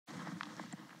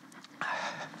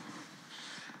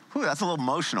Ooh, that's a little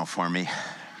emotional for me.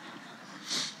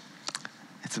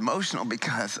 It's emotional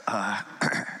because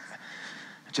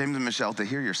James and Michelle, to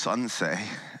hear your son say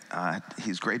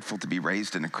he's grateful to be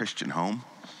raised in a Christian home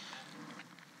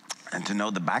and to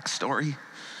know the backstory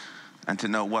and to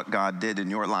know what God did in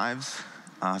your lives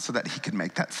so that he could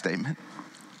make that statement.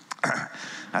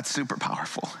 That's super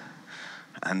powerful.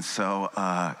 And so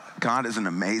God is an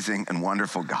amazing and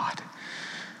wonderful God.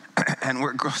 And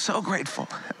we're so grateful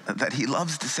that he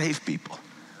loves to save people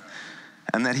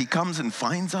and that he comes and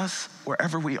finds us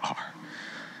wherever we are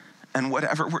and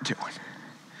whatever we're doing.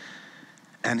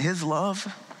 And his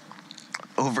love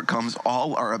overcomes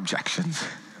all our objections.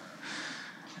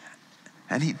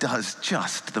 And he does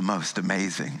just the most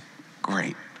amazing,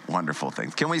 great, wonderful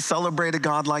things. Can we celebrate a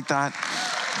God like that?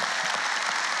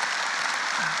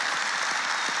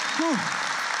 Whew.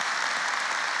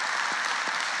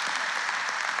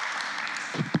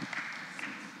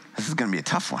 This is going to be a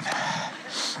tough one.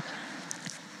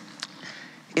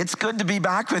 It's good to be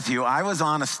back with you. I was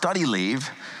on a study leave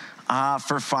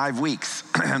for 5 weeks.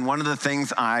 And one of the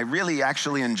things I really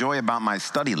actually enjoy about my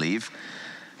study leave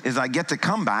is I get to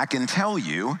come back and tell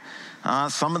you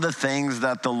some of the things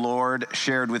that the Lord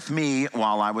shared with me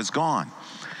while I was gone.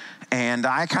 And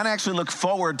I kind of actually look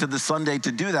forward to the Sunday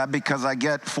to do that because I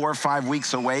get 4 or 5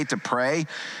 weeks away to pray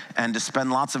and to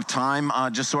spend lots of time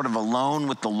just sort of alone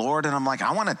with the Lord. And I'm like,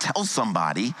 I want to tell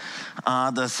somebody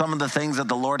some of the things that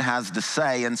the Lord has to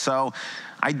say. And so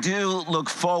I do look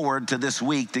forward to this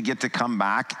week to get to come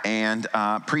back and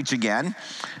preach again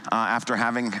after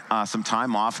having some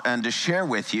time off and to share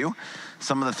with you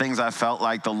some of the things I felt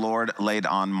like the Lord laid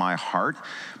on my heart.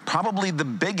 Probably the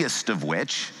biggest of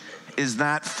which is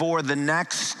that for the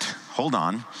next,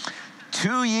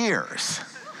 2 years,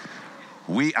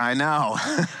 I know,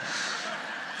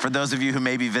 for those of you who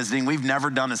may be visiting, we've never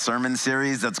done a sermon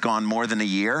series that's gone more than a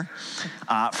year.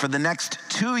 For the next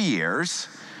 2 years,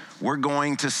 we're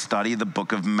going to study the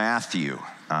book of Matthew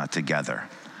together.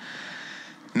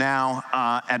 Now,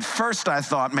 at first I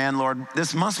thought, man, Lord,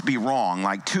 this must be wrong.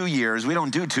 Like 2 years, we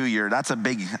don't do 2 years. That's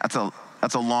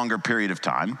a longer period of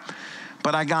time.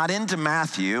 But I got into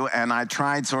Matthew and I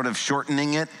tried sort of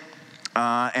shortening it.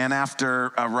 And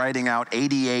after writing out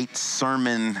 88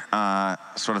 sermon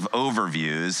sort of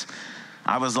overviews,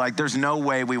 I was like, there's no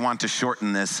way we want to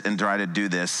shorten this and try to do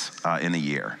this in a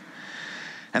year.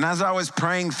 And as I was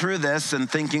praying through this and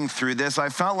thinking through this, I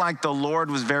felt like the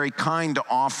Lord was very kind to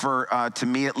offer to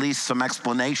me at least some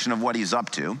explanation of what he's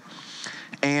up to.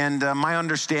 And my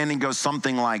understanding goes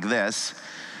something like this.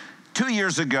 2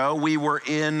 years ago, we were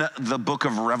in the book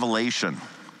of Revelation.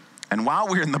 And while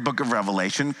we were in the book of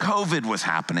Revelation, COVID was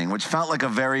happening, which felt like a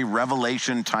very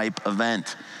Revelation type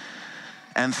event.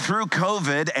 And through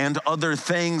COVID and other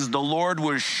things, the Lord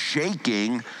was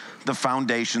shaking the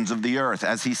foundations of the earth,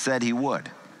 as he said he would.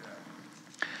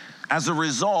 As a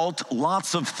result,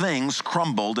 lots of things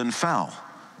crumbled and fell.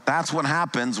 That's what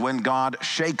happens when God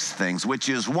shakes things, which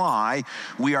is why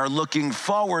we are looking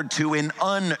forward to an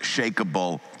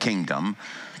unshakable kingdom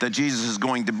that Jesus is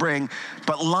going to bring.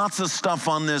 But lots of stuff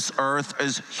on this earth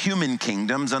is human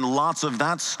kingdoms, and lots of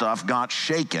that stuff got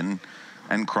shaken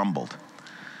and crumbled.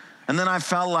 And then I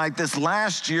felt like this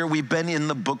last year we've been in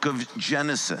the book of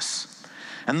Genesis.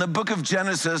 And the book of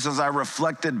Genesis, as I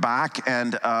reflected back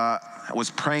and was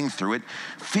praying through it,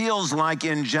 feels like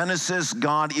in Genesis,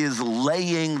 God is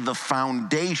laying the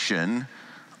foundation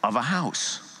of a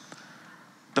house.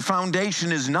 The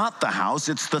foundation is not the house,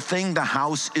 it's the thing the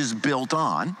house is built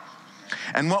on.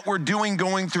 And what we're doing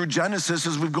going through Genesis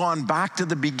is we've gone back to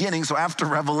the beginning. So after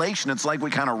Revelation, it's like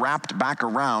we kind of wrapped back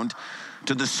around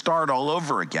to the start all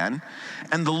over again.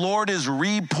 And the Lord is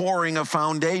repouring a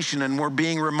foundation, and we're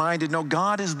being reminded, no,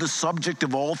 God is the subject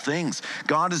of all things.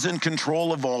 God is in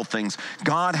control of all things.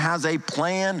 God has a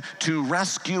plan to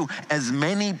rescue as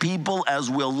many people as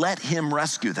will let him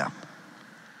rescue them.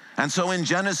 And so in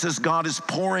Genesis, God is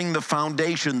pouring the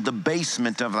foundation, the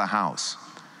basement of the house.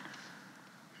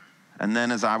 And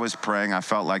then as I was praying, I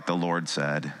felt like the Lord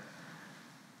said,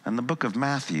 and the book of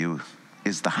Matthew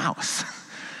is the house.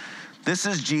 This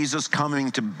is Jesus coming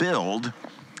to build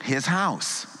his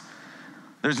house.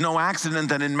 There's no accident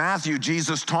that in Matthew,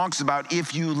 Jesus talks about,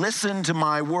 if you listen to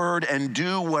my word and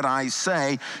do what I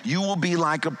say, you will be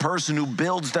like a person who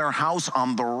builds their house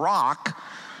on the rock,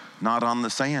 not on the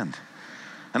sand.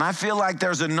 And I feel like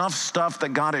there's enough stuff that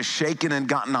God has shaken and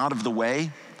gotten out of the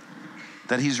way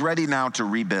that he's ready now to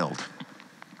rebuild.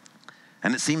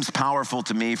 And it seems powerful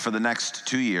to me for the next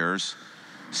 2 years,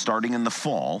 starting in the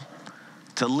fall,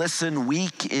 to listen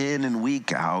week in and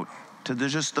week out to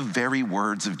just the very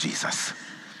words of Jesus.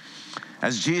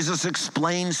 as Jesus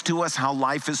explains to us how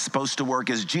life is supposed to work,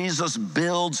 as Jesus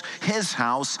builds his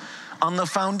house on the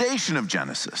foundation of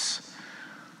Genesis,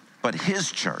 but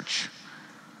his church,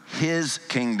 his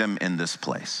kingdom in this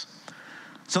place.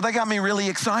 So that got me really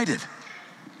excited.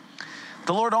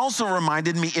 The Lord also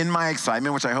reminded me in my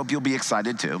excitement, which I hope you'll be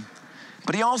excited too,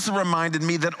 but he also reminded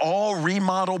me that all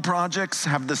remodel projects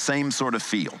have the same sort of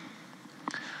feel.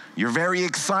 You're very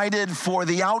excited for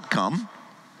the outcome,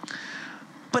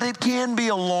 but it can be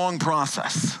a long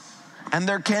process, and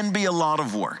there can be a lot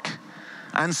of work.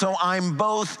 And so I'm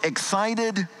both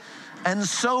excited and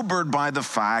sobered by the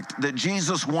fact that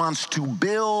Jesus wants to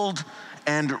build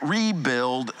and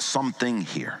rebuild something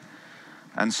here.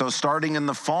 And so starting in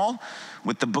the fall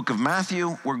with the book of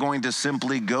Matthew, we're going to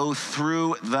simply go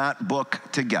through that book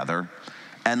together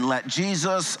and let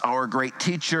Jesus, our great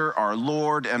teacher, our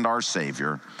Lord and our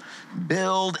Savior,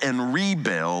 build and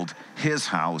rebuild his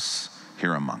house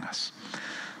here among us.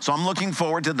 So I'm looking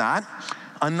forward to that.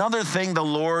 Another thing the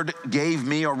Lord gave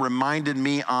me or reminded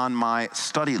me on my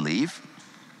study leave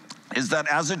is that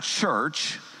as a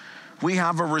church, we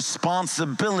have a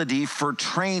responsibility for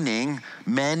training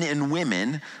men and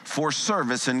women for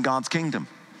service in God's kingdom.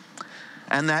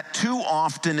 And that too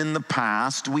often in the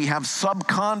past, we have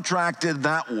subcontracted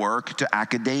that work to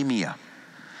academia.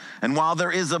 And while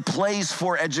there is a place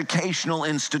for educational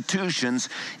institutions,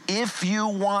 if you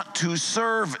want to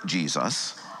serve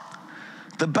Jesus,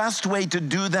 the best way to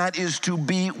do that is to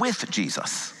be with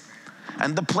Jesus.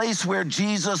 And the place where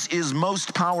Jesus is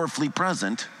most powerfully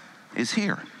present is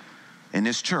here, in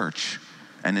his church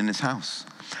and in his house.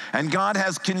 And God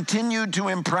has continued to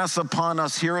impress upon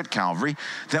us here at Calvary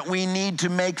that we need to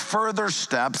make further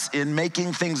steps in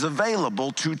making things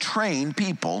available to train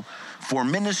people for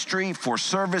ministry, for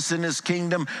service in his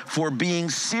kingdom, for being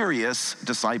serious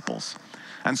disciples.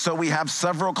 And so we have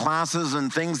several classes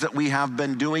and things that we have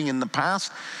been doing in the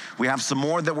past. We have some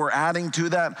more that we're adding to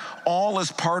that, all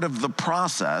as part of the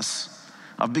process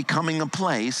of becoming a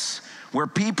place where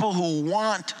people who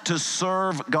want to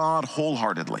serve God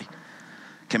wholeheartedly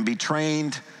can be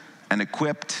trained and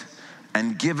equipped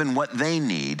and given what they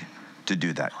need to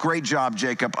do that. Great job,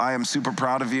 Jacob. I am super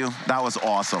proud of you. That was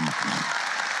awesome.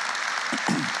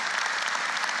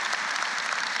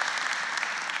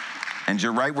 And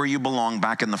you're right where you belong,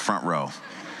 back in the front row.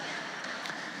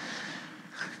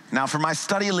 Now, for my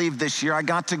study leave this year, I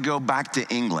got to go back to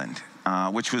England,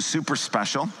 which was super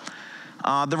special.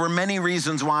 There were many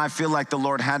reasons why I feel like the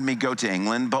Lord had me go to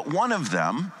England, but one of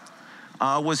them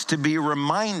was to be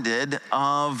reminded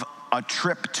of a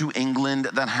trip to England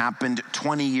that happened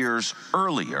 20 years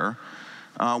earlier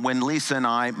when Lisa and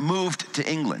I moved to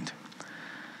England.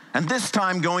 And this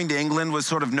time going to England was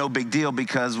sort of no big deal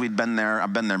because I've been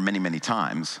there many, many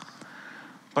times.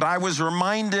 But I was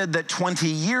reminded that 20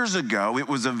 years ago, it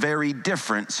was a very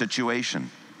different situation.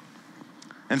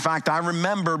 In fact, I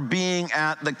remember being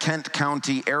at the Kent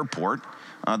County Airport,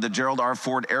 the Gerald R.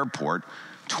 Ford Airport,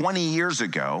 20 years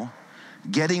ago,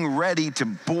 getting ready to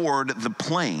board the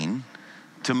plane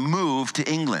to move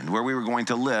to England, where we were going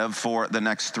to live for the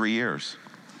next 3 years.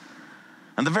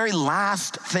 And the very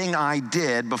last thing I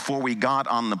did before we got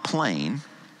on the plane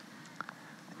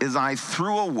is I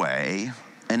threw away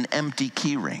an empty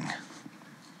key ring.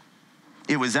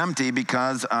 It was empty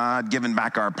because I'd given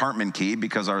back our apartment key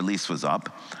because our lease was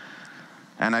up.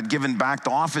 And I'd given back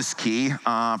the office key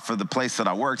for the place that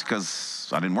I worked because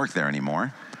I didn't work there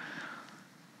anymore.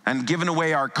 And given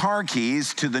away our car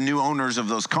keys to the new owners of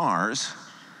those cars.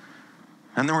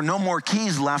 And there were no more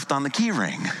keys left on the key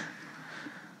ring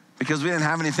because we didn't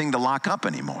have anything to lock up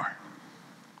anymore.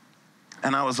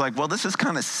 And I was like, well, this is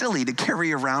kind of silly to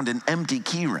carry around an empty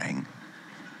key ring.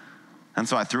 And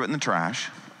so I threw it in the trash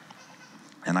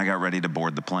and I got ready to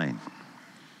board the plane.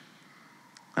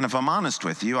 And if I'm honest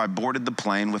with you, I boarded the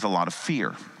plane with a lot of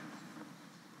fear.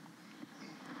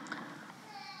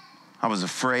 I was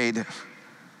afraid,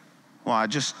 well, I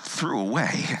just threw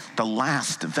away the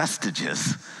last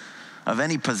vestiges of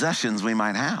any possessions we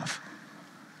might have.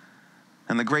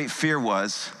 And the great fear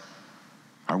was,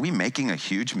 are we making a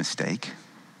huge mistake?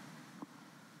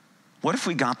 What if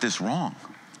we got this wrong?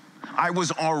 I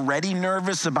was already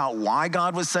nervous about why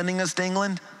God was sending us to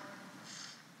England.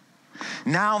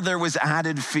 Now there was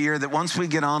added fear that once we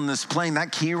get on this plane,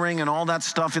 that key ring and all that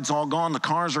stuff, it's all gone. The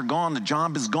cars are gone. The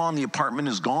job is gone. The apartment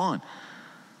is gone.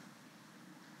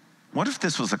 What if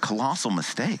this was a colossal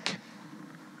mistake?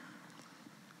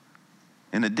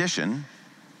 In addition,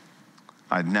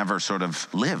 I'd never sort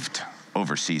of lived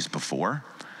overseas before.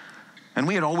 And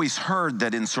we had always heard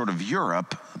that in sort of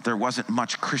Europe, there wasn't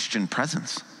much Christian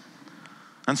presence.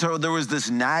 And so there was this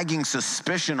nagging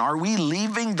suspicion, are we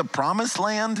leaving the promised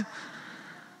land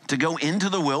to go into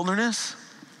the wilderness?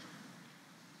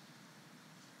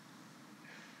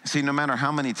 See, no matter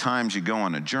how many times you go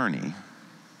on a journey,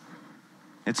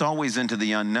 it's always into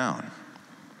the unknown.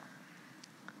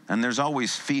 And there's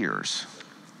always fears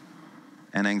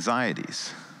and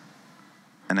anxieties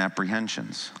and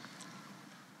apprehensions.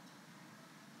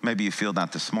 Maybe you feel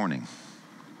that this morning.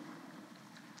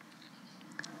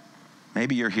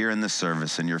 Maybe you're here in this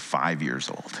service and you're 5 years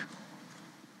old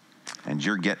and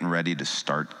you're getting ready to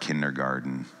start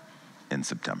kindergarten in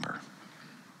September.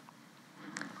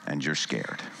 And you're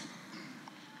scared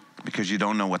because you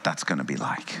don't know what that's going to be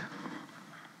like.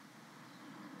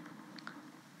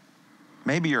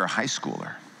 Maybe you're a high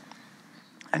schooler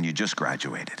and you just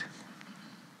graduated.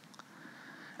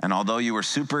 And although you were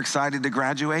super excited to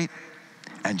graduate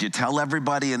and you tell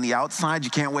everybody in the outside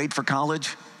you can't wait for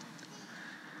college,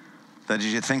 that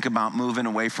as you think about moving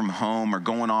away from home or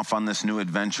going off on this new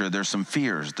adventure, there's some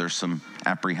fears, there's some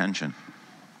apprehension.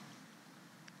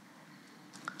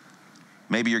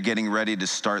 Maybe you're getting ready to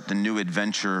start the new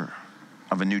adventure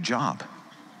of a new job.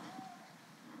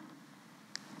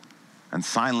 And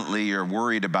silently you're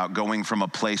worried about going from a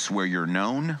place where you're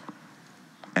known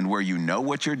and where you know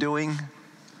what you're doing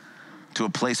to a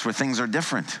place where things are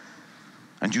different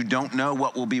and you don't know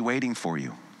what will be waiting for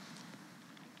you.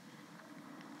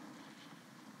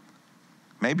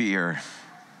 Maybe you're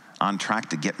on track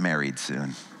to get married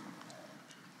soon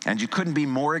and you couldn't be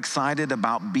more excited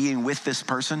about being with this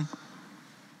person.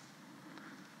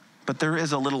 But there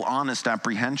is a little honest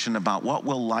apprehension about what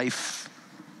will life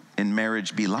in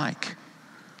marriage be like?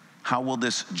 How will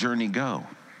this journey go?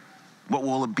 What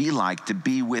will it be like to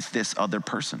be with this other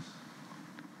person?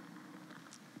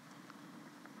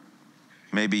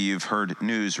 Maybe you've heard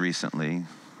news recently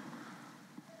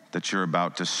that you're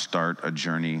about to start a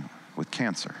journey with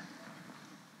cancer.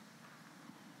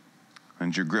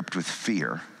 And you're gripped with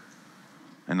fear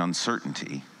and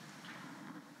uncertainty.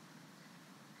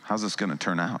 How's this going to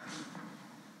turn out?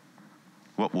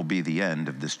 What will be the end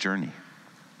of this journey?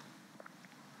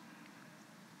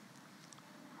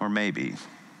 Or maybe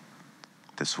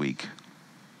this week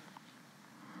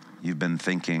you've been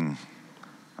thinking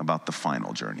about the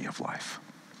final journey of life,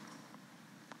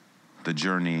 the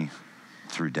journey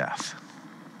through death.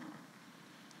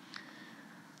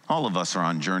 All of us are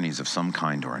on journeys of some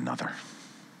kind or another,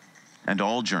 and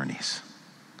all journeys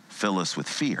fill us with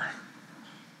fear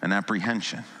and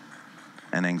apprehension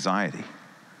and anxiety.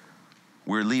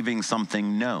 We're leaving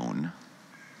something known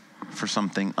for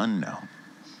something unknown.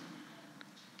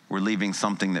 We're leaving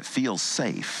something that feels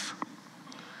safe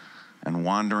and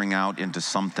wandering out into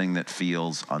something that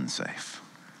feels unsafe.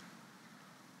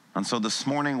 And so this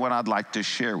morning, what I'd like to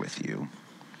share with you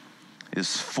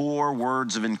is 4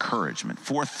 words of encouragement,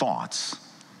 4 thoughts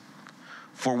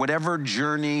for whatever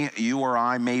journey you or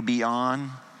I may be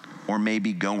on or may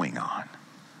be going on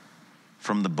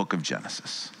from the book of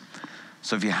Genesis.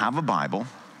 So if you have a Bible,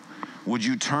 would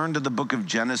you turn to the book of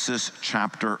Genesis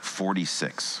chapter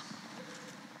 46?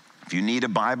 If you need a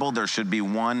Bible, there should be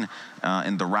one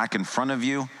in the rack in front of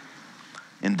you.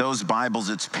 In those Bibles,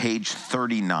 it's page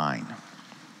 39.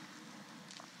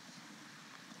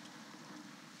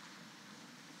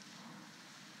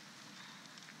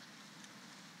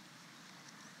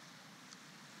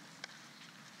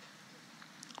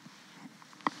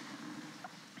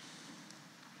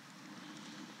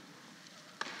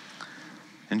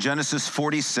 In Genesis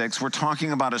 46, we're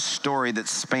talking about a story that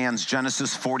spans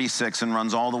Genesis 46 and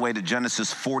runs all the way to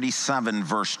Genesis 47,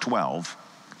 verse 12.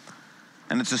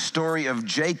 And it's a story of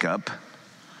Jacob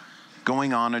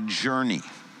going on a journey.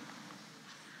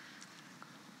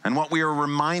 And what we are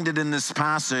reminded in this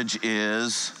passage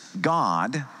is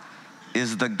God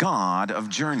is the God of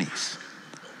journeys.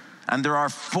 And there are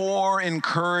 4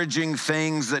 encouraging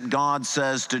things that God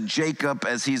says to Jacob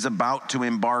as he's about to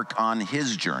embark on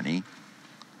his journey,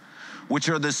 which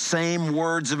are the same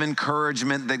words of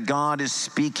encouragement that God is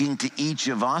speaking to each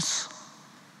of us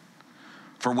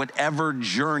for whatever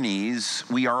journeys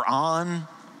we are on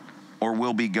or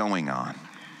will be going on.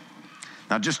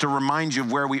 Now, just to remind you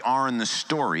of where we are in the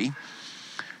story,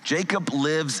 Jacob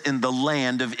lives in the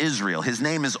land of Israel. His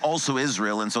name is also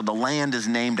Israel, and so the land is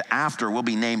will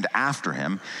be named after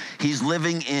him. He's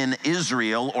living in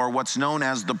Israel, or what's known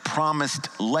as the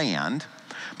Promised Land.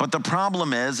 But the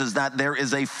problem is that there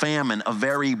is a famine, a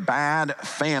very bad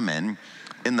famine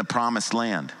in the Promised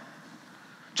Land.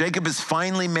 Jacob has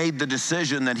finally made the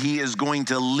decision that he is going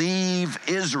to leave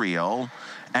Israel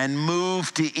and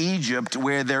move to Egypt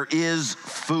where there is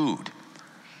food.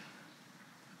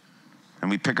 And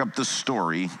we pick up the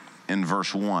story in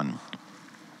verse 1.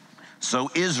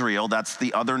 So Israel, that's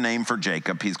the other name for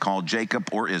Jacob. He's called Jacob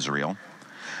or Israel.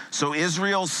 So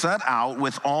Israel set out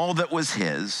with all that was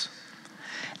his,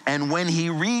 and when he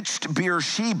reached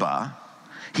Beersheba,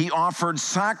 he offered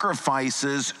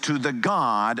sacrifices to the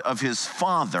God of his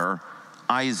father,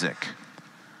 Isaac.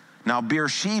 Now,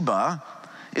 Beersheba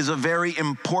is a very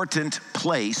important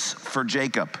place for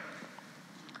Jacob.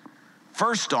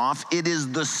 First off, it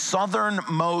is the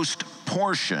southernmost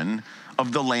portion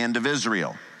of the land of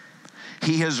Israel.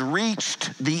 He has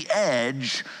reached the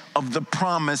edge of the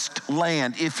promised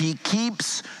land. If he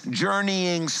keeps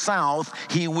journeying south,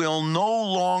 he will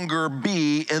no longer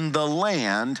be in the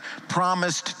land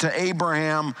promised to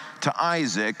Abraham, to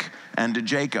Isaac, and to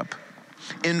Jacob.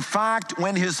 In fact,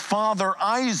 when his father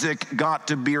Isaac got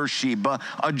to Beersheba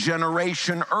a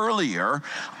generation earlier,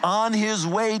 on his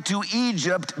way to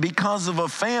Egypt because of a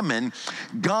famine,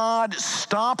 God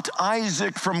stopped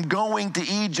Isaac from going to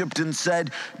Egypt and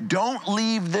said, "Don't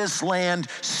leave this land,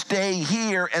 stay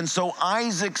here." And so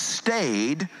Isaac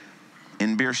stayed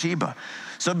in Beersheba.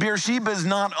 So Beersheba is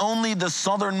not only the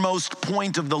southernmost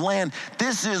point of the land,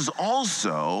 this is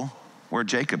also where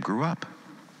Jacob grew up.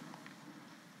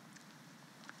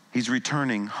 He's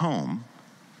returning home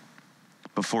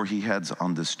before he heads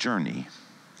on this journey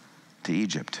to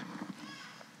Egypt.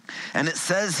 And it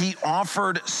says he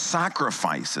offered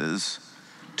sacrifices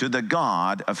to the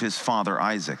God of his father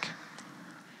Isaac.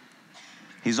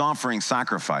 He's offering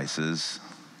sacrifices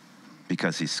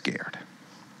because he's scared.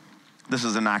 This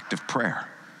is an act of prayer.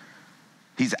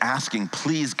 He's asking,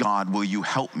 "Please, God, will you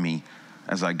help me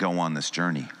as I go on this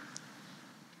journey?"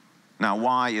 Now,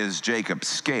 why is Jacob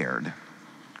scared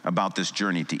about this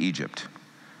journey to Egypt?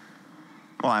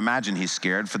 Well, I imagine he's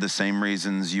scared for the same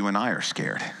reasons you and I are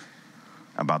scared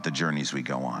about the journeys we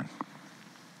go on.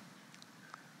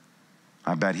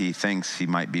 I bet he thinks he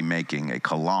might be making a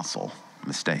colossal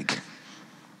mistake.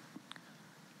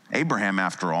 Abraham,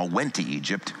 after all, went to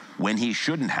Egypt when he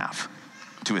shouldn't have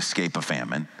to escape a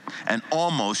famine and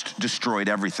almost destroyed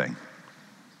everything.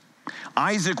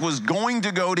 Isaac was going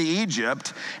to go to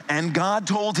Egypt, and God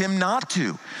told him not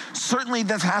to. Certainly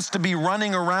this has to be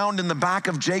running around in the back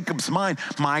of Jacob's mind.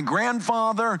 My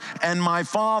grandfather and my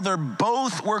father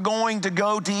both were going to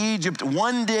go to Egypt.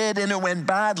 One did, and it went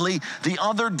badly. The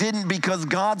other didn't because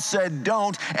God said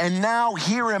don't, and now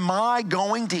here am I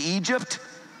going to Egypt?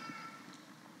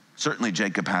 Certainly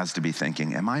Jacob has to be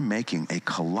thinking, am I making a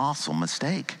colossal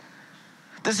mistake?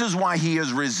 This is why he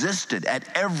has resisted at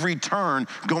every turn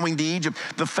going to Egypt.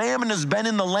 The famine has been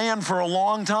in the land for a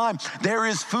long time. There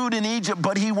is food in Egypt,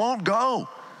 but he won't go.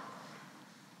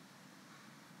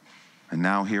 And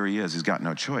now here he is. He's got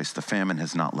no choice. The famine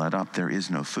has not let up. There is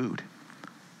no food.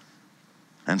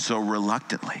 And so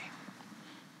reluctantly,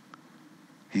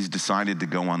 he's decided to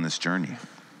go on this journey.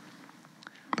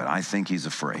 But I think he's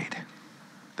afraid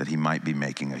that he might be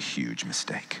making a huge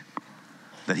mistake,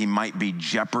 that he might be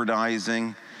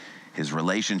jeopardizing his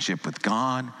relationship with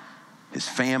God, his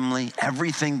family,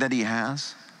 everything that he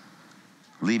has,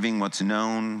 leaving what's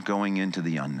known, going into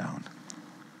the unknown.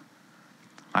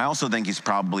 I also think he's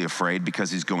probably afraid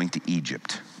because he's going to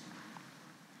Egypt.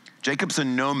 Jacob's a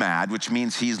nomad, which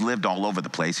means he's lived all over the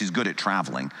place. He's good at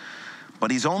traveling, but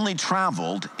he's only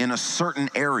traveled in a certain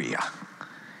area.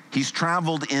 He's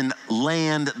traveled in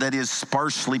land that is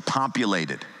sparsely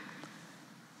populated.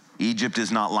 Egypt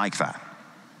is not like that.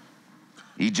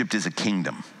 Egypt is a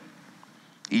kingdom.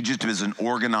 Egypt is an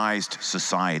organized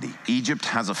society. Egypt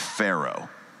has a pharaoh.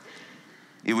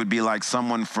 It would be like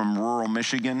someone from rural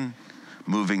Michigan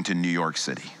moving to New York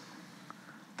City.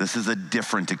 This is a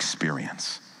different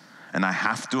experience. And I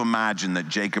have to imagine that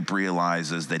Jacob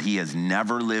realizes that he has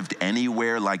never lived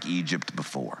anywhere like Egypt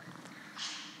before.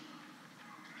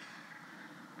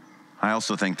 I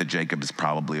also think that Jacob is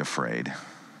probably afraid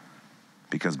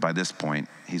because by this point,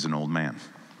 he's an old man.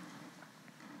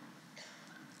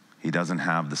 He doesn't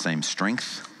have the same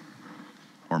strength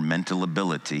or mental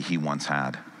ability he once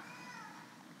had.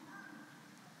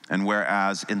 And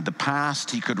whereas in the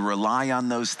past he could rely on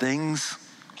those things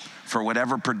for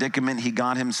whatever predicament he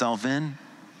got himself in,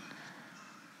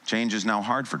 change is now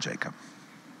hard for Jacob.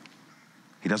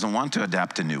 He doesn't want to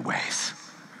adapt to new ways.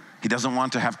 He doesn't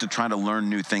want to have to try to learn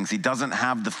new things. He doesn't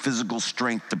have the physical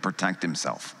strength to protect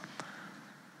himself.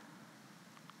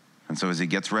 And so as he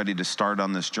gets ready to start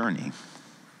on this journey,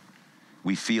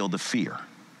 we feel the fear,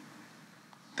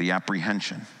 the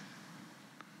apprehension,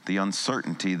 the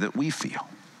uncertainty that we feel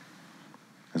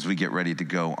as we get ready to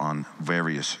go on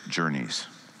various journeys.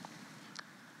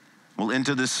 Well,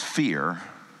 into this fear,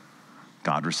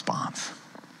 God responds.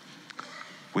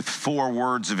 with 4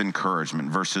 words of encouragement,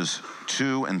 verses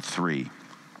 2 and 3.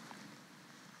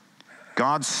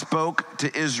 God spoke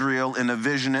to Israel in a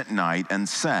vision at night and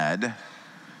said,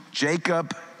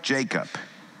 "Jacob, Jacob."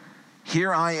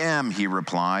 "Here I am," he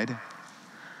replied.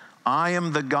 "I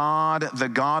am the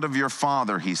God of your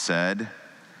father," he said.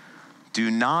 "Do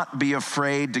not be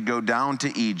afraid to go down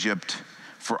to Egypt,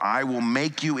 for I will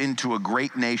make you into a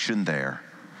great nation there.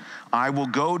 I will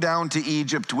go down to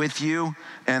Egypt with you,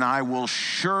 and I will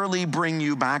surely bring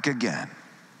you back again.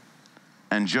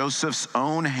 And Joseph's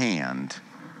own hand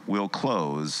will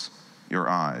close your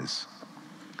eyes."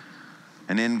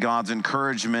 And in God's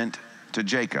encouragement to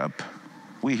Jacob,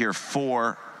 we hear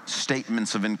 4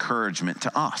 statements of encouragement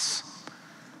to us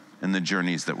in the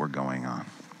journeys that we're going on.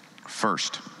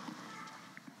 First,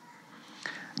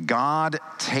 God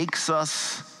takes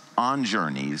us on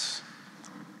journeys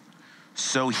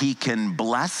so he can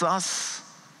bless us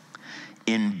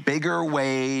in bigger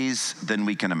ways than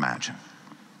we can imagine.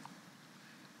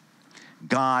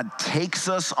 God takes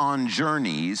us on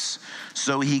journeys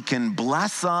so he can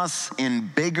bless us in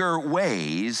bigger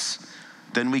ways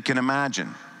than we can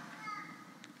imagine.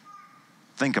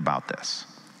 Think about this.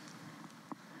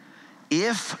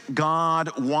 If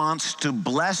God wants to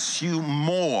bless you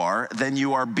more than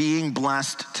you are being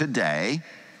blessed today,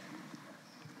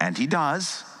 and he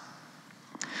does,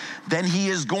 then he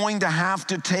is going to have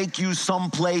to take you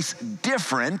someplace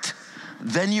different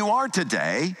than you are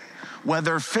today,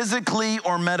 whether physically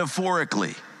or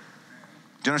metaphorically. Do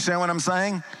you understand what I'm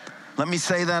saying? Let me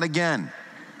say that again.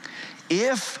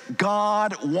 If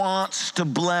God wants to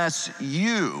bless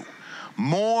you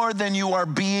more than you are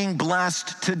being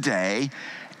blessed today,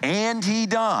 and he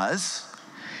does,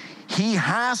 he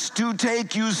has to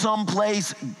take you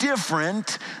someplace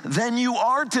different than you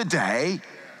are today,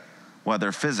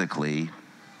 whether physically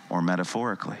or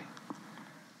metaphorically.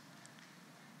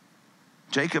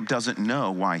 Jacob doesn't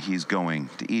know why he's going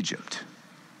to Egypt,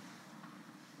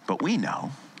 but we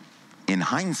know in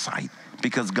hindsight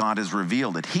because God has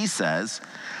revealed it. He says,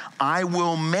 "I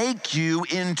will make you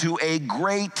into a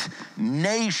great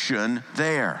nation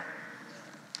there."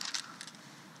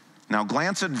 Now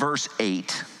glance at verse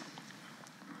 8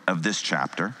 of this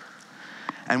chapter.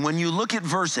 And when you look at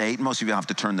verse 8, most of you have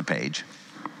to turn the page,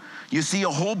 you see a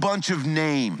whole bunch of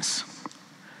names.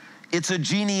 It's a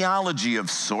genealogy of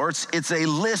sorts. It's a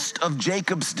list of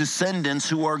Jacob's descendants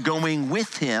who are going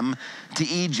with him to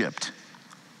Egypt.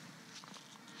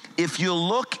 If you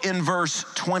look in verse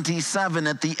 27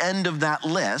 at the end of that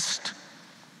list,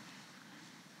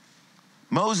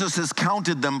 Moses has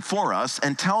counted them for us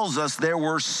and tells us there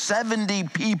were 70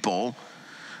 people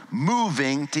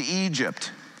moving to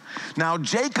Egypt. Now,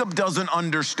 Jacob doesn't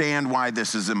understand why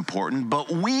this is important,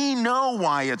 but we know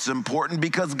why it's important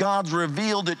because God's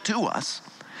revealed it to us.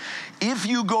 If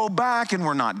you go back, and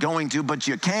we're not going to, but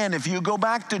you can, if you go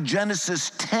back to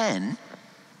Genesis 10,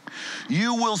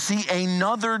 you will see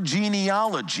another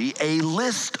genealogy, a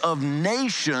list of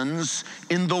nations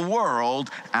in the world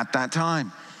at that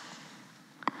time.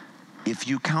 If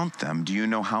you count them, do you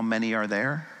know how many are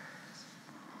there?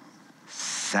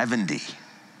 70.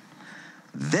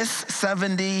 This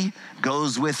 70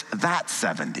 goes with that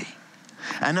 70.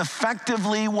 And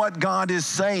effectively what God is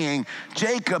saying,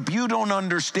 Jacob, you don't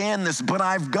understand this, but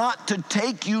I've got to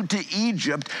take you to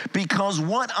Egypt because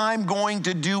what I'm going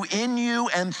to do in you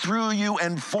and through you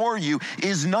and for you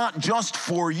is not just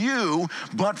for you,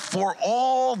 but for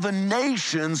all the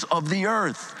nations of the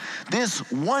earth. This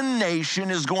one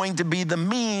nation is going to be the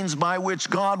means by which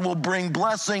God will bring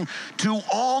blessing to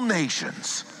all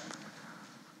nations.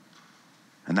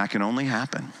 And that can only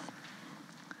happen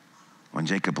when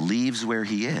Jacob leaves where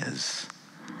he is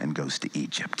and goes to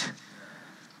Egypt.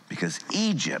 Because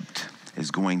Egypt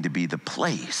is going to be the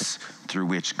place through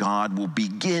which God will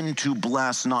begin to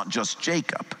bless not just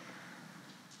Jacob,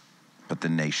 but the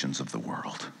nations of the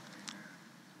world.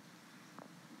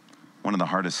 One of the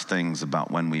hardest things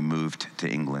about when we moved to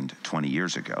England 20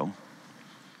 years ago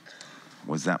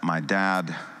was that my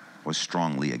dad was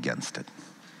strongly against it.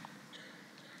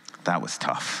 That was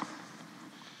tough.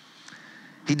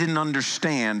 He didn't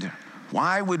understand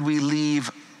why would we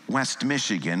leave West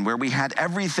Michigan, where we had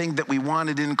everything that we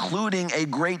wanted, including a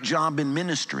great job in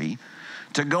ministry,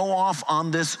 to go off on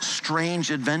this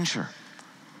strange adventure.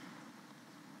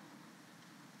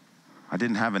 I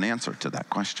didn't have an answer to that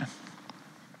question,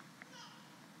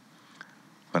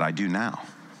 but I do now.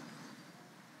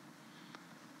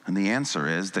 And the answer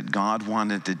is that God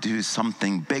wanted to do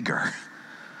something bigger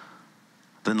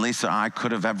than Lisa and I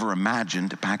could have ever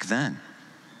imagined back then.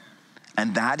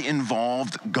 And that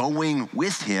involved going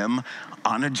with him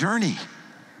on a journey.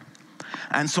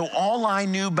 And so all I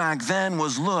knew back then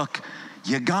was, look,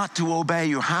 you got to obey.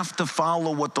 You have to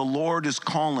follow what the Lord is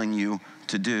calling you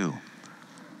to do.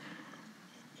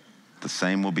 The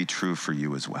same will be true for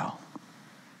you as well.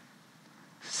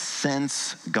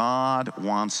 Since God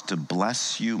wants to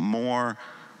bless you more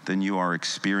than you are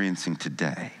experiencing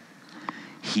today,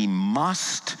 He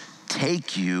must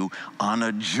take you on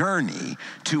a journey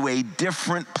to a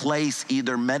different place,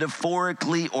 either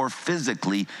metaphorically or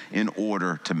physically, in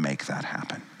order to make that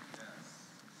happen.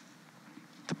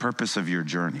 The purpose of your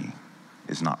journey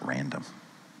is not random.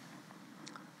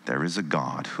 There is a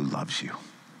God who loves you,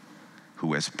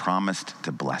 who has promised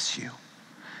to bless you,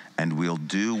 and will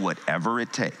do whatever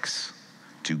it takes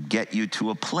to get you to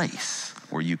a place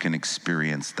where you can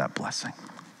experience that blessing.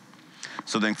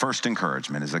 So the first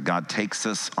encouragement is that God takes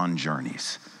us on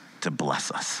journeys to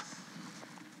bless us.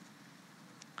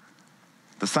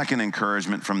 The second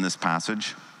encouragement from this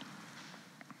passage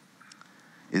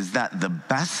is that the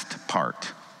best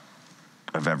part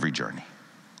of every journey,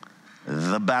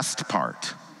 the best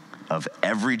part of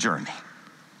every journey,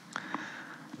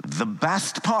 the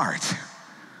best part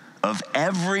of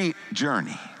every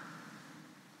journey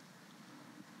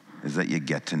is that you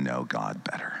get to know God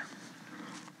better.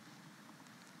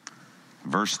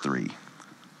 Verse 3,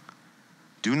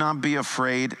 do not be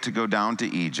afraid to go down to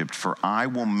Egypt, for I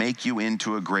will make you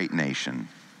into a great nation.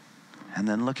 And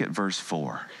then look at verse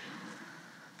 4.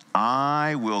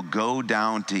 I will go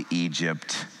down to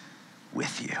Egypt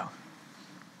with you.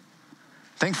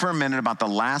 Think for a minute about the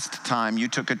last time you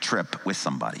took a trip with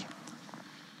somebody.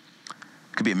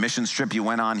 It could be a missions trip you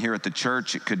went on here at the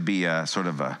church. It could be a sort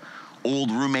of a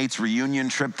old roommates reunion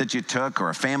trip that you took, or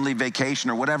a family vacation,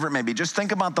 or whatever it may be. Just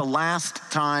think about the last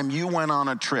time you went on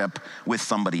a trip with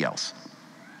somebody else.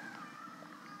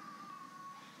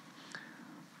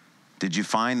 Did you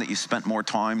find that you spent more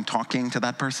time talking to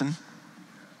that person?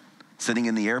 Sitting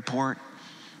in the airport,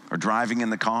 or driving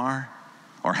in the car,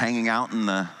 or hanging out in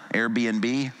the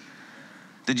Airbnb?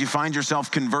 Did you find yourself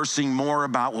conversing more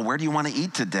about, well, where do you want to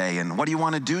eat today? And what do you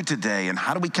want to do today? And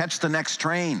how do we catch the next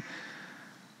train?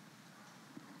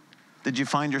 Did you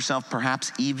find yourself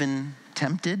perhaps even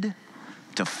tempted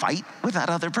to fight with that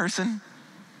other person?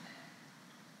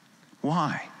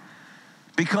 Why?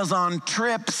 Because on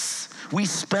trips, we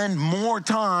spend more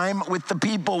time with the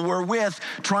people we're with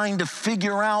trying to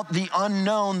figure out the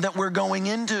unknown that we're going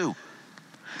into.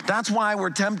 That's why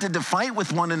we're tempted to fight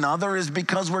with one another, is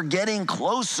because we're getting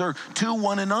closer to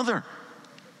one another.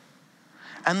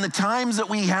 And the times that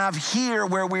we have here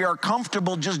where we are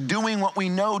comfortable just doing what we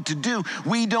know to do,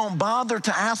 we don't bother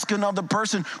to ask another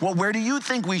person, well, where do you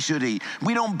think we should eat?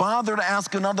 We don't bother to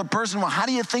ask another person, well, how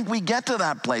do you think we get to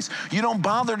that place? You don't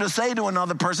bother to say to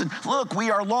another person, look, we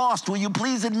are lost. Will you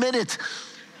please admit it?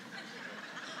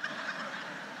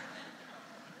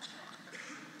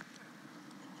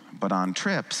 But on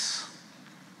trips,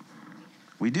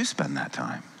 we do spend that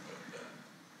time.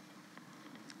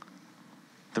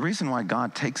 The reason why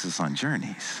God takes us on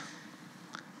journeys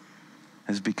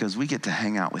is because we get to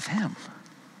hang out with Him.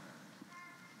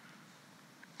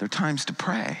 There are times to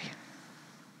pray,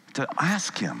 to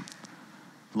ask Him,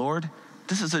 Lord,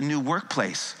 this is a new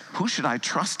workplace. Who should I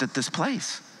trust at this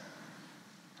place?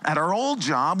 At our old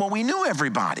job, well, we knew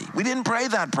everybody. We didn't pray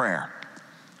that prayer.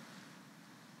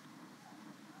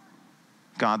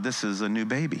 God, this is a new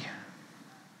baby.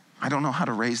 I don't know how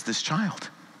to raise this child.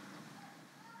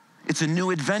 It's a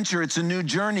new adventure. It's a new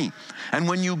journey. And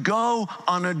when you go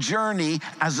on a journey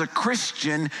as a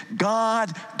Christian,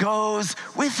 God goes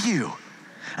with you.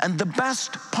 And the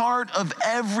best part of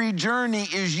every journey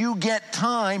is you get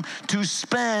time to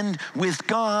spend with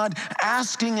God,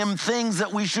 asking Him things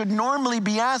that we should normally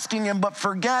be asking Him but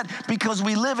forget because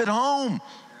we live at home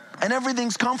and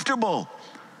everything's comfortable.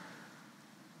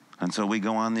 And so we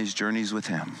go on these journeys with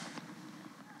Him,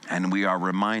 and we are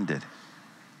reminded,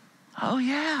 oh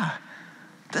yeah,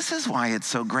 this is why it's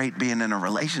so great being in a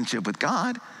relationship with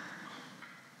God,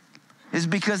 is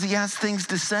because He has things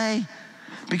to say,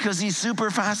 because He's super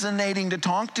fascinating to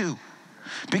talk to,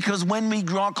 because when we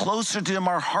draw closer to Him,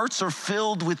 our hearts are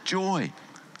filled with joy.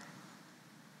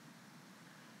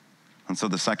 And so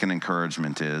the second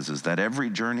encouragement is that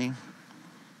every journey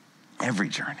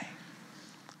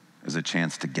is a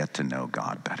chance to get to know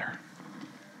God better.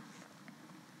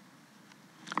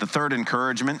 The third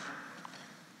encouragement,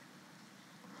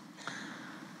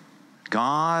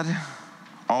 God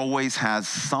always has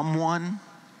someone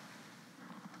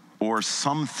or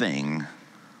something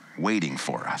waiting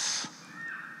for us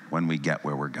when we get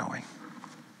where we're going.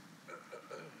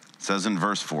 It says in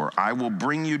verse 4, I will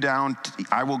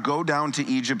go down to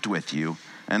Egypt with you,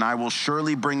 and I will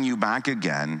surely bring you back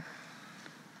again,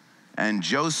 and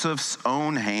Joseph's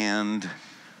own hand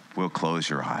will close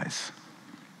your eyes.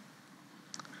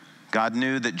 God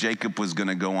knew that Jacob was going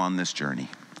to go on this journey.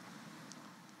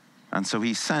 And so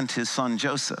he sent his son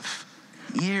Joseph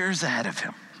years ahead of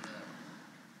him.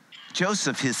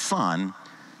 Joseph, his son,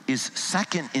 is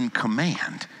second in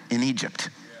command in Egypt.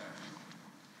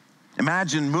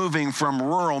 Imagine moving from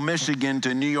rural Michigan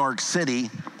to New York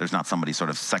City. There's not somebody sort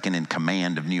of second in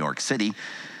command of New York City,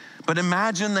 but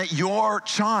imagine that your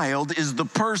child is the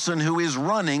person who is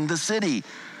running the city.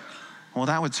 Well,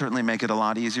 that would certainly make it a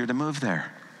lot easier to move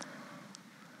there.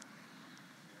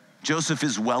 Joseph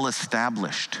is well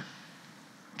established.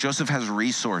 Joseph has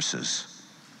resources.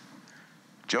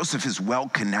 Joseph is well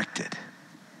connected.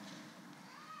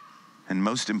 And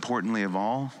most importantly of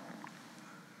all,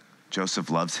 Joseph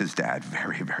loves his dad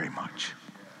very, very much.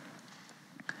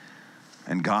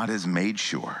 And God has made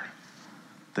sure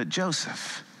that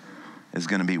Joseph is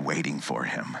going to be waiting for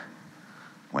him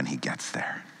when he gets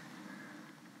there.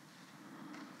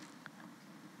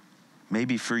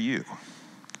 Maybe for you,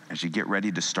 as you get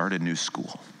ready to start a new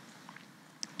school,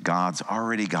 God's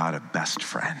already got a best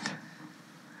friend,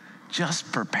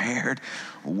 just prepared,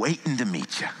 waiting to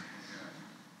meet you.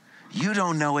 You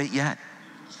don't know it yet.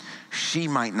 She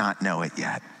might not know it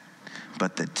yet.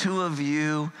 But the two of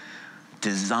you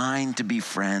designed to be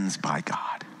friends by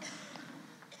God.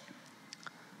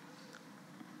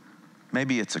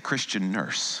 Maybe it's a Christian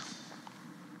nurse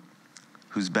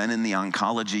who's been in the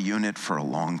oncology unit for a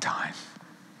long time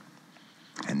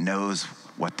and knows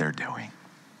what they're doing.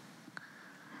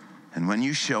 And when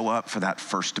you show up for that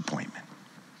first appointment,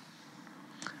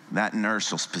 that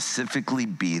nurse will specifically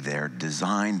be there,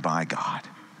 designed by God,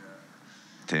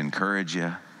 to encourage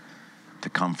you, to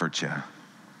comfort you,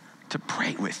 to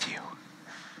pray with you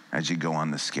as you go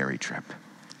on this scary trip.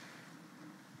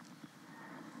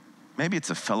 Maybe it's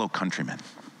a fellow countryman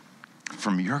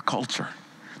from your culture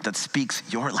that speaks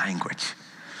your language,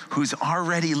 who's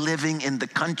already living in the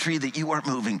country that you are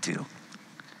moving to.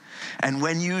 And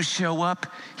when you show up,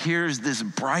 here's this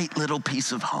bright little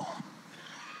piece of home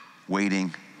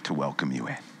waiting to welcome you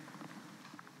in.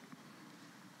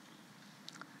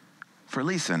 For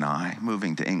Lisa and I,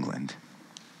 moving to England,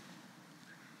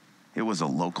 it was a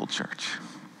local church,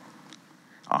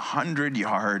 100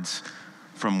 yards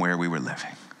from where we were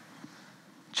living.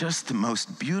 Just the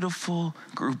most beautiful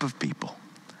group of people.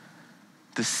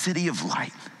 The city of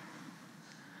light.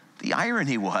 The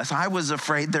irony was, I was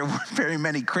afraid there weren't very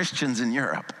many Christians in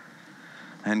Europe.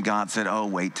 And God said, oh,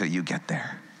 wait till you get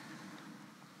there.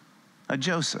 A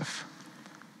Joseph,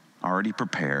 already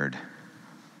prepared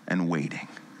and waiting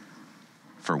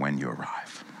for when you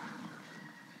arrive.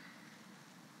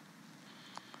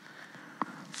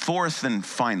 Fourth and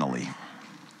finally,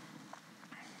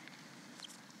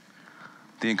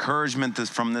 the encouragement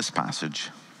from this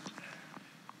passage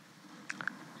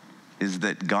is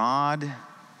that God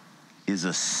is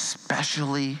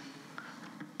especially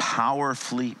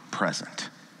powerfully present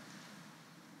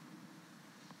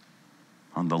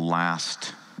on the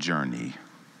last journey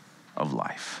of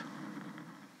life.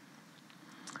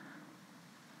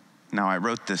 Now, I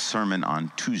wrote this sermon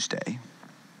on Tuesday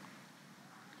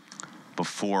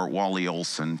before Wally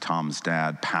Olson, Tom's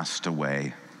dad, passed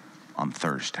away on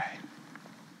Thursday.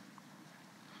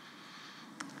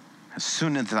 As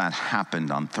soon as that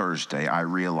happened on Thursday, I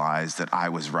realized that I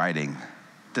was writing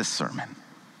this sermon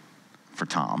for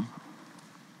Tom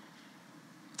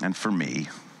and for me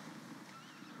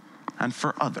and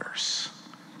for others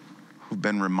who've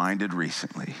been reminded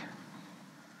recently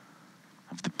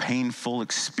of the painful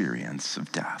experience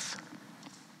of death.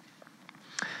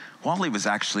 Wally was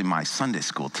actually my Sunday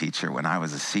school teacher when I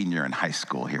was a senior in high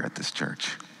school here at this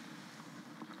church.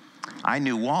 I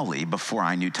knew Wally before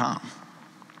I knew Tom.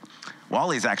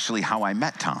 Wally's actually how I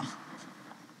met Tom.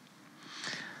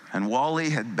 And Wally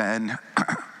had been,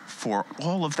 for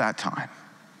all of that time,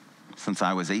 since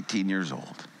I was 18 years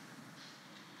old,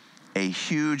 a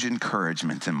huge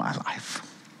encouragement in my life.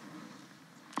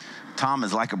 Tom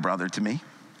is like a brother to me,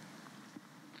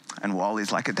 and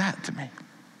Wally's like a dad to me.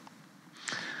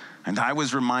 And I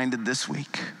was reminded this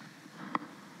week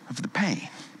of the pain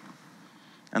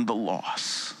and the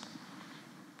loss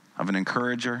of an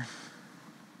encourager,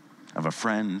 of a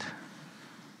friend,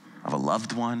 of a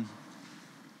loved one,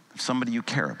 of somebody you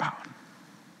care about.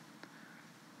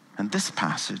 And this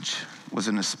passage was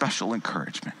an especial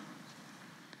encouragement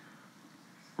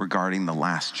regarding the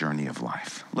last journey of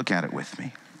life. Look at it with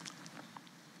me.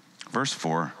 Verse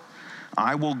 4,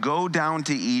 I will go down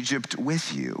to Egypt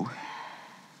with you,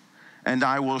 and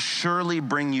I will surely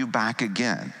bring you back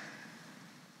again.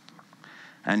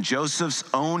 And Joseph's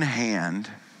own hand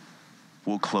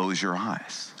will close your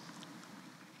eyes.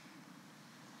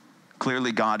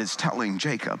 Clearly, God is telling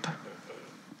Jacob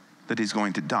that he's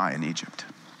going to die in Egypt.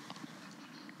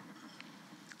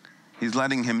 He's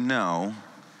letting him know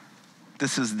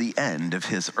this is the end of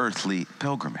his earthly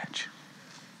pilgrimage.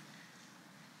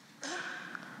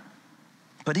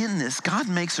 But in this, God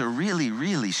makes a really,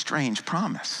 really strange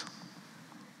promise.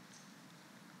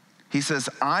 He says,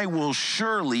 I will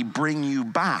surely bring you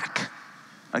back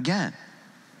again.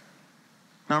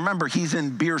 Now remember, he's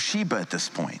in Beersheba at this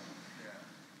point.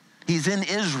 He's in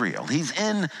Israel. He's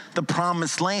in the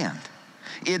promised land.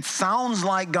 It sounds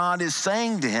like God is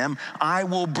saying to him, I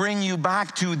will bring you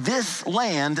back to this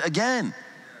land again.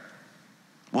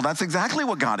 Well, that's exactly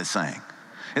what God is saying.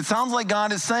 It sounds like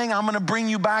God is saying, I'm going to bring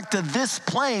you back to this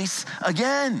place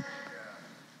again.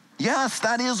 Yes,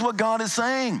 that is what God is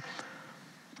saying.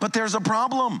 But there's a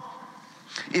problem.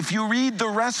 If you read the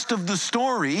rest of the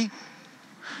story,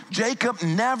 Jacob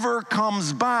never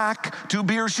comes back to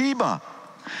Beersheba.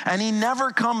 And he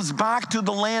never comes back to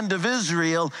the land of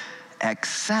Israel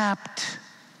except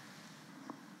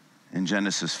in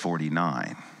Genesis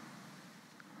 49,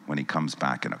 when he comes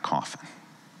back in a coffin,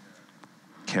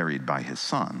 carried by his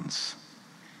sons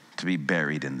to be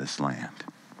buried in this land.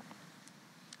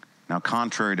 Now,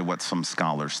 contrary to what some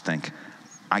scholars think,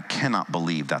 I cannot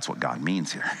believe that's what God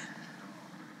means here.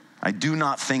 I do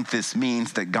not think this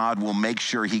means that God will make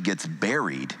sure he gets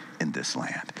buried in this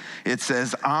land. It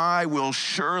says, I will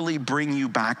surely bring you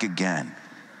back again.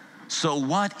 So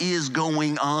what is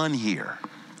going on here?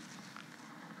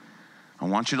 I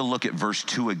want you to look at verse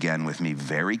 2 again with me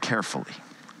very carefully.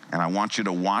 And I want you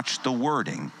to watch the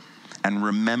wording and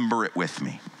remember it with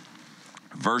me.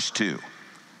 Verse 2.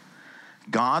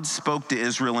 God spoke to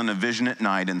Israel in a vision at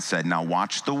night and said, now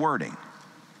watch the wording.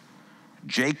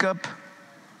 Jacob,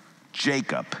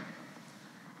 Jacob.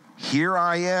 Here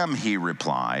I am, he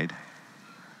replied.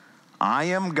 I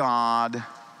am God,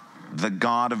 the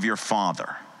God of your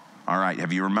father. All right,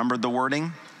 have you remembered the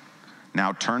wording?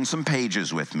 Now turn some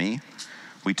pages with me.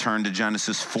 We turn to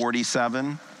Genesis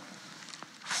 47,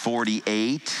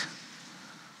 48,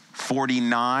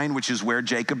 49, which is where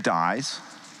Jacob dies,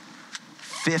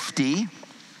 50,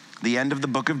 the end of the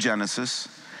book of Genesis,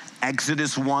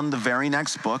 Exodus 1, the very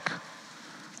next book,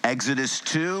 Exodus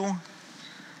 2,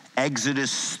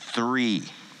 Exodus 3.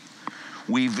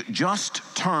 We've just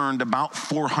turned about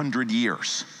 400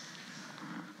 years.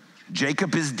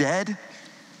 Jacob is dead.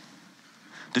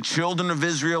 The children of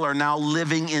Israel are now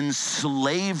living in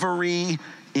slavery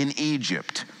in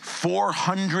Egypt.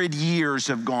 400 years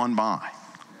have gone by.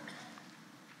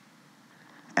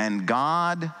 And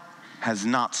God has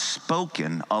not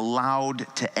spoken aloud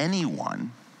to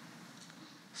anyone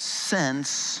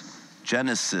since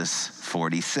Genesis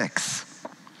 46.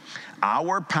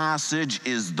 Our passage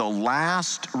is the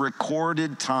last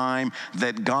recorded time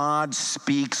that God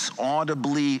speaks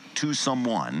audibly to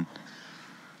someone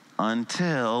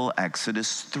until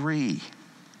Exodus 3.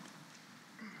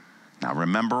 Now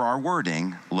remember our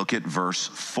wording. Look at verse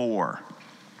 4.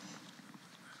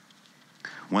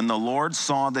 When the Lord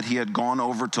saw that he had gone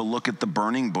over to look at the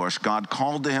burning bush, God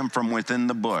called to him from within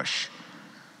the bush,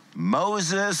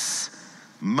 Moses,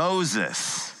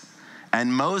 Moses.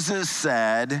 And Moses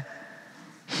said,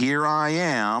 here I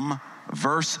am.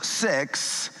 Verse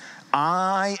 6,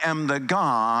 I am the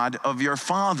God of your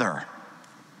father.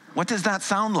 What does that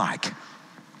sound like?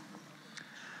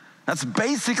 That's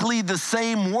basically the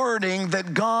same wording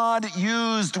that God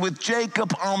used with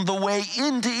Jacob on the way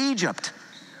into Egypt.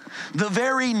 The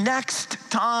very next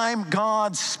time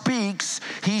God speaks,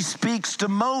 he speaks to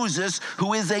Moses,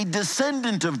 who is a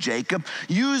descendant of Jacob,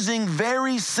 using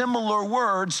very similar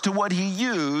words to what he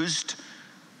used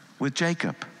with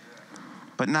Jacob.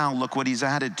 But now look what he's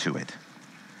added to it.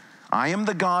 I am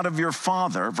the God of your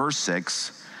father, verse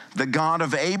 6, the God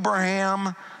of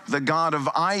Abraham, the God of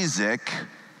Isaac,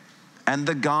 and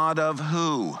the God of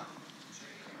who?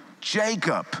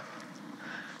 Jacob.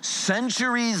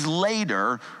 Centuries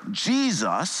later,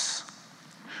 Jesus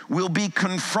will be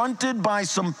confronted by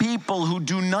some people who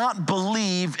do not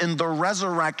believe in the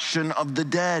resurrection of the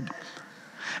dead.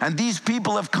 And these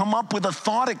people have come up with a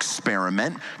thought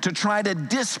experiment to try to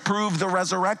disprove the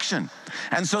resurrection.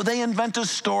 And so they invent a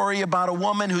story about a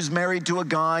woman who's married to a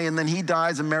guy, and then he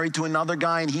dies and married to another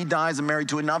guy, and he dies and married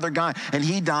to another guy, and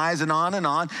he dies, and on and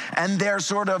on. And their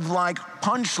sort of like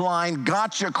punchline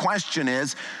gotcha question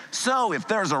is, so if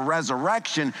there's a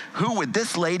resurrection, who would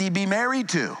this lady be married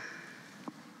to?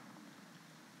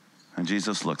 And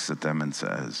Jesus looks at them and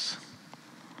says,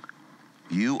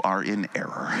 you are in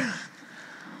error.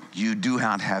 You do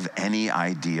not have any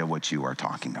idea what you are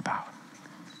talking about.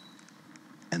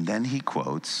 And then he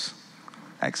quotes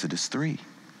Exodus 3.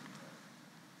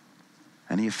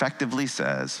 And he effectively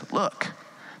says, look,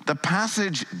 the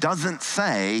passage doesn't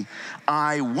say,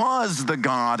 I was the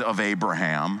God of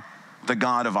Abraham, the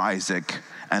God of Isaac,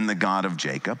 and the God of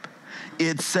Jacob.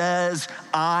 It says,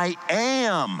 I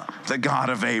am the God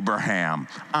of Abraham,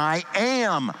 I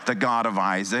am the God of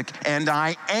Isaac, and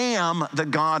I am the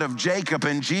God of Jacob.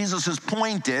 And Jesus'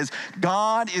 point is,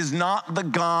 God is not the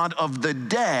God of the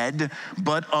dead,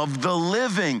 but of the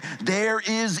living. There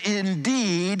is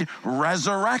indeed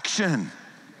resurrection.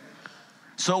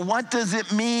 So what does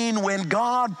it mean when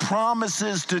God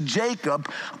promises to Jacob,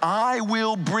 I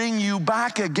will bring you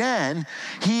back again?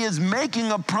 He is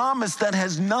making a promise that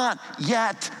has not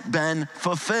yet been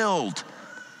fulfilled.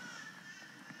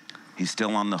 He's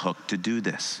still on the hook to do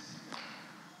this.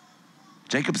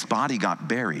 Jacob's body got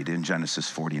buried in Genesis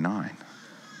 49.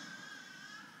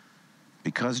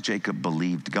 Because Jacob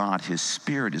believed God, his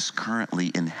spirit is currently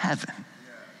in heaven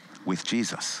with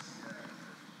Jesus.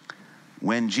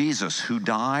 When Jesus, who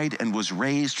died and was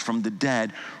raised from the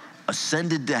dead,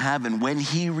 ascended to heaven, when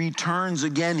he returns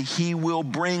again, he will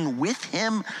bring with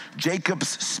him Jacob's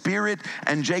spirit,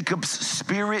 and Jacob's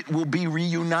spirit will be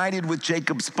reunited with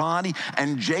Jacob's body,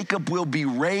 and Jacob will be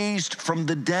raised from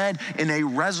the dead in a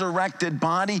resurrected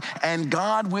body, and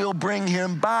God will bring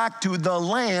him back to the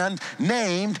land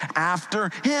named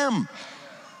after him.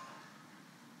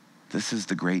 This is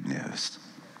the great news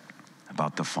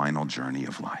about the final journey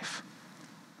of life.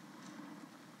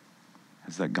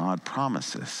 Is that God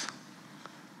promises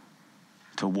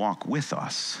to walk with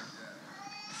us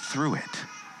through it.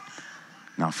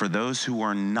 Now, for those who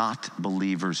are not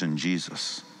believers in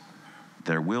Jesus,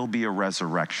 there will be a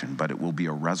resurrection, but it will be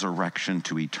a resurrection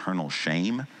to eternal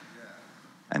shame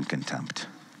and contempt.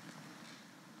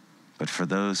 But for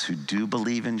those who do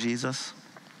believe in Jesus,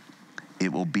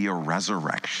 it will be a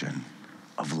resurrection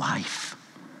of life.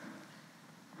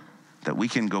 That we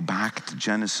can go back to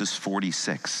Genesis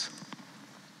 46.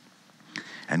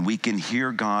 And we can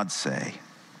hear God say,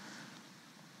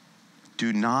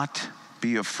 do not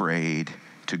be afraid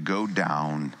to go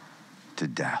down to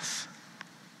death.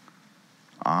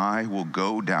 I will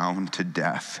go down to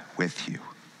death with you,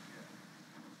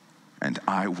 and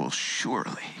I will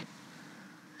surely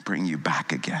bring you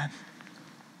back again.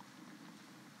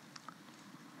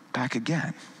 Back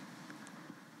again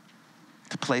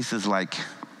to places like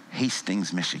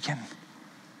Hastings, Michigan,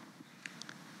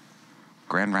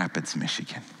 Grand Rapids,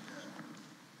 Michigan,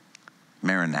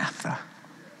 Maranatha,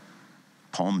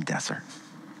 Palm Desert,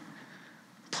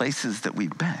 places that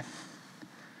we've been,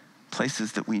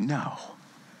 places that we know,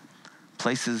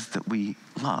 places that we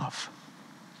love,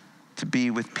 to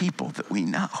be with people that we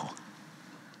know,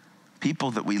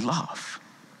 people that we love,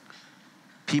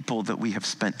 people that we have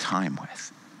spent time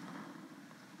with.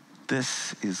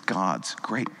 This is God's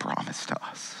great promise to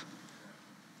us.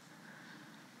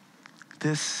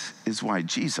 This is why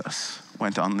Jesus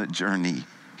went on the journey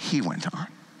he went on.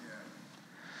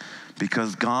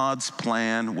 Because God's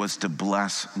plan was to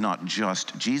bless not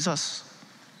just Jesus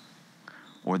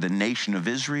or the nation of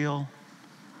Israel,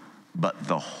 but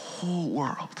the whole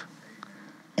world,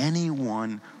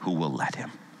 anyone who will let him.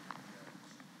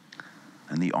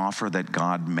 And the offer that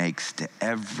God makes to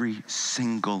every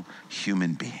single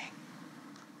human being.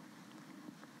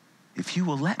 If you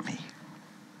will let me,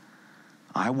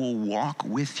 I will walk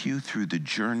with you through the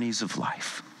journeys of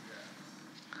life.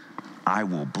 I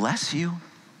will bless you.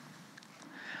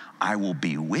 I will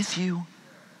be with you.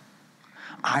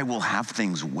 I will have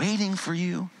things waiting for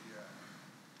you.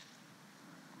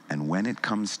 And when it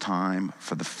comes time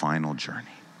for the final journey,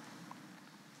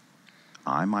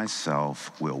 I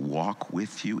myself will walk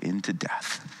with you into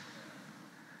death.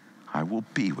 I will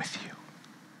be with you,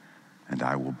 and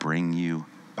I will bring you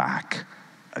back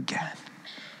again.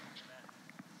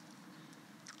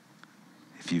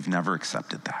 If you've never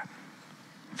accepted that,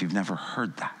 if you've never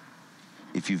heard that,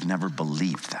 if you've never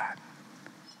believed that,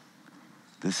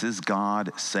 this is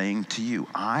God saying to you,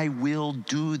 I will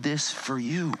do this for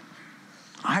you.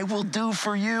 I will do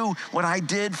for you what I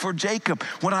did for Jacob,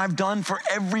 what I've done for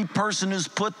every person who's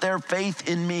put their faith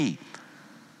in me.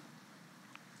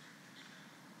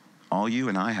 All you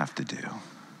and I have to do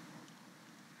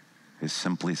is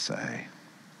simply say,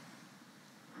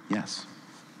 yes,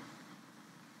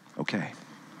 okay,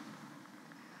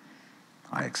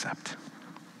 I accept.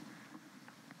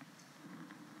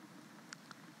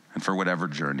 And for whatever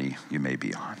journey you may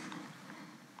be on,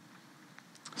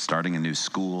 starting a new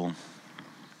school,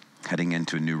 heading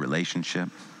into a new relationship,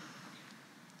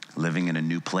 living in a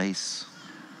new place,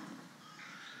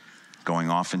 going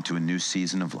off into a new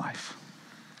season of life.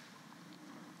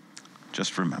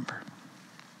 just remember,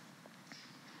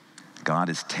 God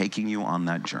is taking you on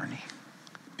that journey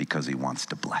because he wants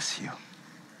to bless you.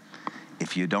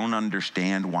 If you don't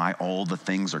understand why all the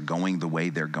things are going the way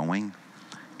they're going,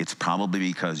 it's probably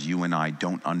because you and I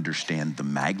don't understand the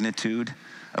magnitude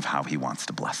of how he wants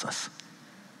to bless us.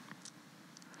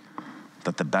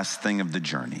 That the best thing of the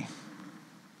journey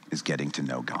is getting to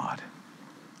know God.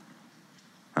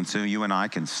 And so you and I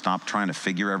can stop trying to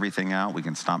figure everything out. We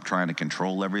can stop trying to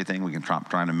control everything. We can stop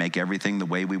trying to make everything the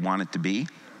way we want it to be.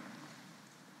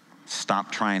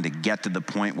 Stop trying to get to the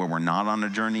point where we're not on a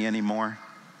journey anymore.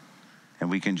 And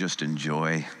we can just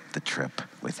enjoy the trip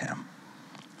with him.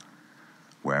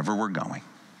 Wherever we're going,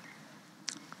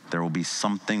 there will be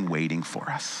something waiting for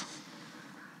us.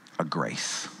 A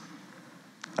grace,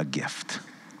 a gift,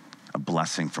 a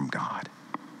blessing from God.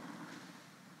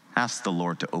 Ask the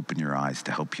Lord to open your eyes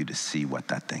to help you to see what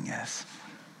that thing is.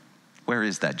 Where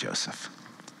is that Joseph?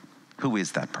 Who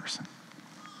is that person?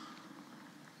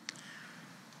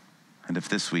 And if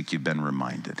this week you've been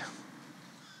reminded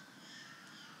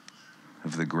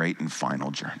of the great and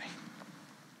final journey,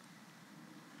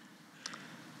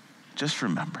 just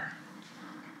remember,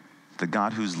 the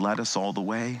God who's led us all the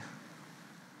way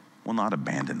will not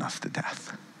abandon us to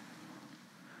death.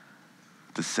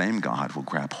 The same God will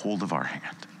grab hold of our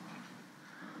hand,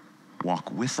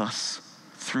 walk with us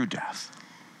through death,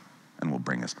 and will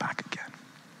bring us back again.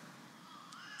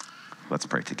 Let's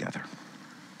pray together.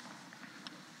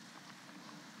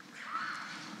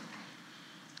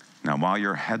 Now, while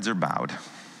your heads are bowed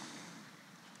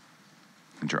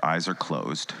and your eyes are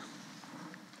closed,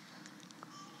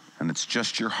 and it's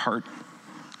just your heart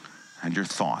and your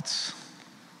thoughts,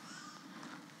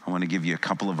 I want to give you a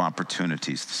couple of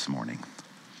opportunities this morning.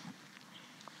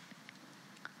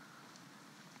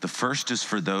 The first is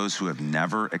for those who have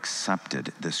never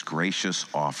accepted this gracious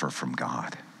offer from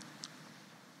God.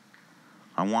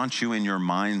 I want you in your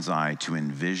mind's eye to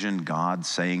envision God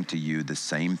saying to you the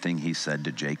same thing he said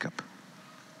to Jacob.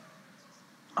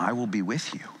 I will be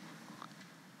with you.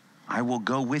 I will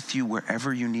go with you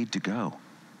wherever you need to go.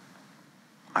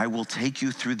 I will take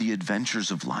you through the adventures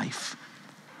of life.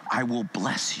 I will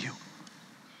bless you.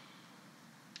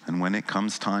 And when it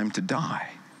comes time to die,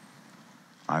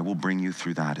 I will bring you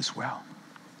through that as well.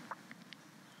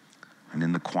 And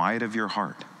in the quiet of your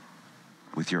heart,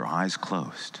 with your eyes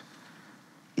closed,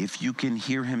 if you can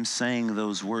hear him saying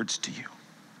those words to you,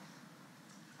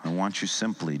 I want you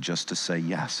simply just to say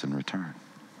yes in return.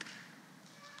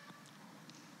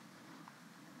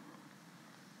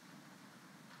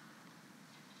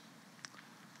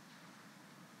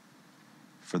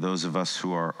 For those of us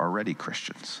who are already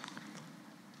Christians,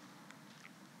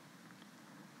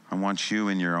 I want you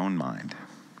in your own mind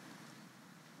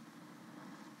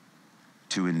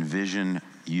to envision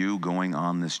you going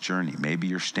on this journey. Maybe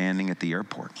you're standing at the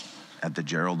airport, at the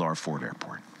Gerald R. Ford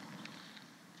Airport.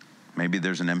 Maybe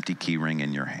there's an empty key ring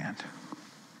in your hand.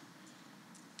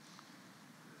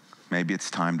 Maybe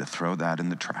it's time to throw that in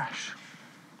the trash.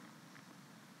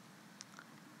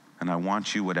 And I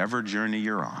want you, whatever journey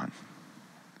you're on,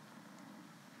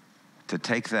 to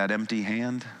take that empty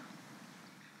hand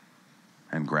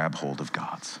and grab hold of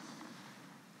God's.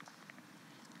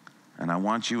 And I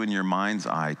want you in your mind's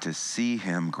eye to see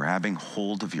him grabbing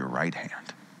hold of your right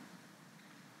hand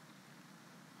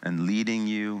and leading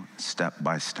you step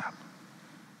by step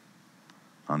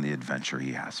on the adventure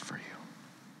he has for you.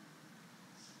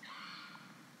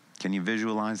 Can you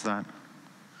visualize that?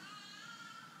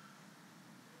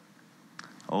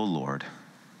 Oh Lord,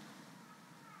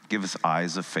 give us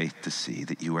eyes of faith to see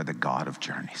that you are the God of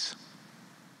journeys.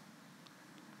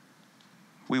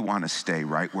 We want to stay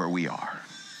right where we are.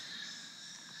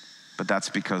 But that's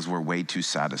because we're way too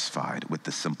satisfied with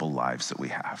the simple lives that we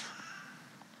have.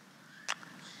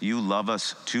 You love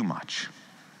us too much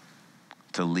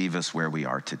to leave us where we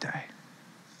are today.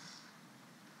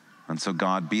 And so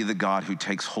God, be the God who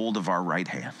takes hold of our right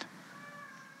hand,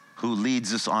 who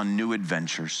leads us on new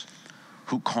adventures,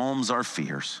 who calms our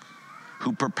fears,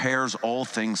 who prepares all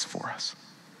things for us.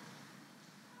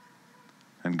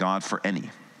 And God, for any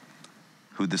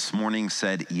who this morning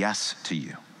said yes to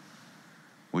you,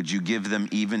 would you give them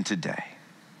even today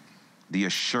the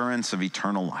assurance of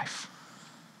eternal life,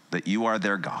 that you are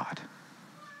their God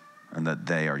and that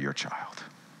they are your child.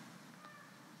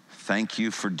 Thank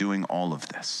you for doing all of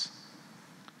this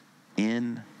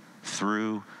in,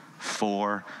 through,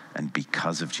 for, and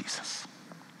because of Jesus.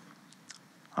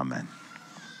 Amen.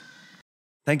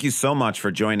 Thank you so much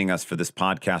for joining us for this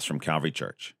podcast from Calvary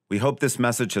Church. We hope this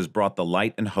message has brought the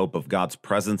light and hope of God's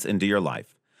presence into your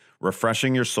life,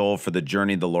 refreshing your soul for the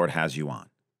journey the Lord has you on.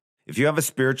 If you have a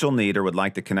spiritual need or would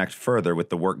like to connect further with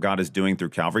the work God is doing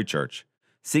through Calvary Church,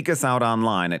 seek us out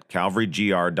online at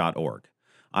calvarygr.org.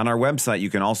 On our website, you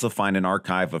can also find an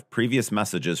archive of previous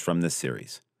messages from this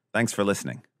series. Thanks for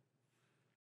listening.